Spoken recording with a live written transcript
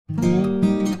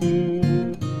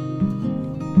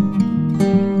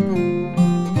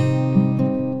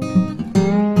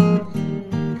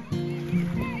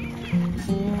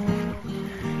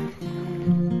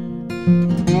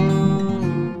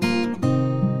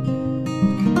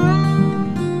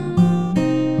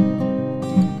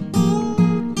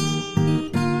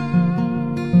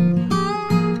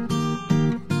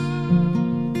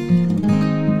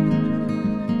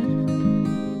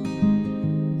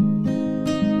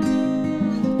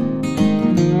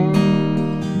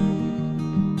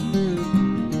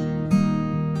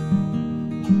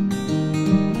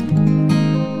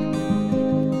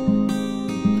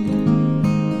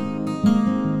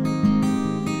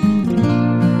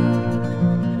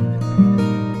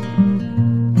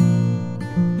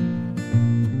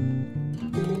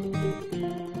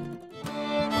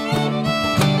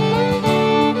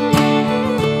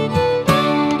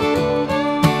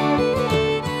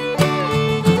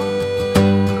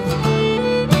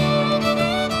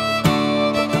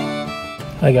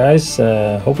Hi guys,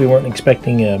 hope you weren't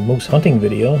expecting a moose hunting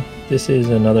video. This is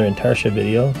another Intarsia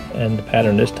video, and the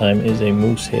pattern this time is a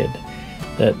moose head.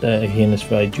 That again is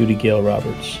by Judy Gale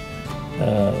Roberts.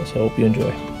 So hope you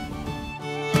enjoy.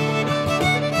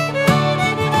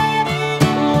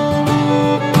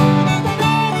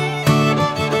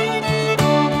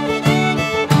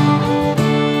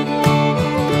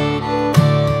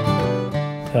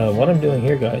 What I'm doing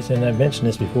here, guys, and I've mentioned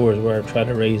this before, is where I try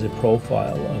to raise a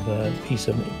profile of a piece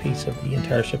of the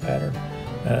Intarsia pattern.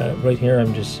 Right here,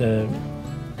 I'm just the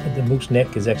moose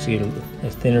neck is actually a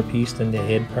thinner piece than the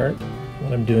head part.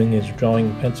 What I'm doing is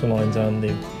drawing pencil lines on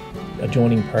the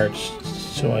adjoining parts,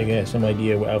 so I get some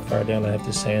idea how far down I have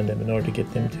to sand them in order to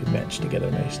get them to match together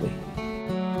nicely.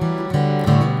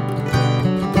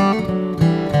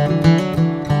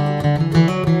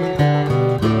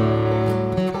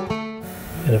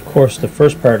 And of course, the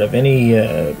first part of any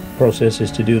process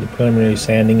is to do the preliminary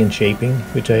sanding and shaping,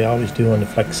 which I always do on the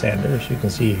flex sander, as you can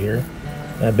see here.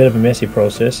 A bit of a messy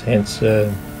process, hence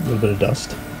a little bit of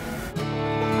dust.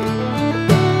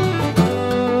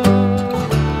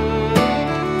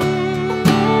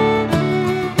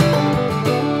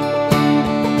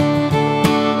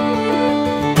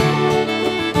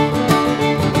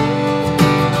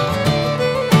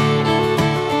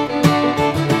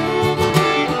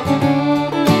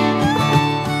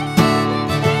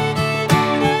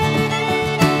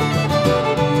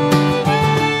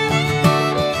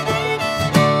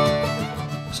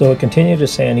 So I continue to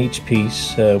sand each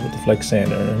piece with the flex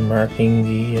sander and marking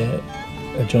the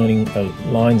adjoining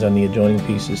lines on the adjoining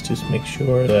pieces to make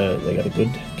sure that they got a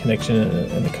good connection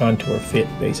and the contour fit,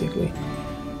 basically.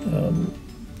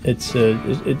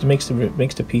 It makes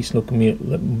the piece look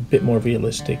a bit more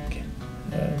realistic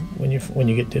when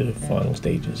you get to the final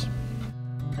stages.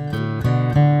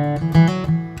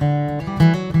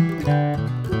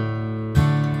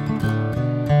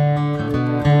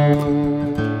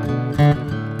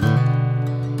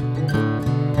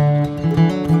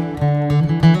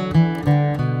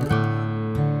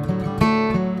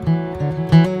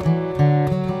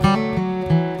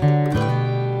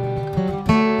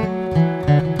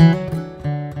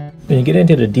 When you get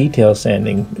into the detail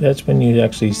sanding, that's when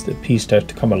the piece starts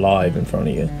to come alive in front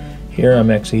of you. Here I'm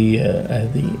actually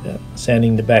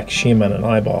sanding the back shim on an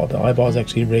eyeball. The eyeball is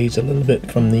actually raised a little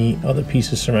bit from the other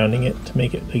pieces surrounding it to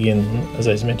make it, again, as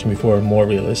I mentioned before, more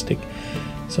realistic.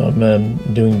 So I'm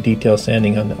doing detail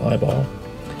sanding on the eyeball,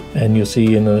 and you'll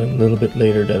see in a little bit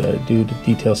later that I do the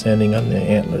detail sanding on the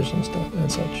antlers and stuff and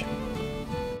such.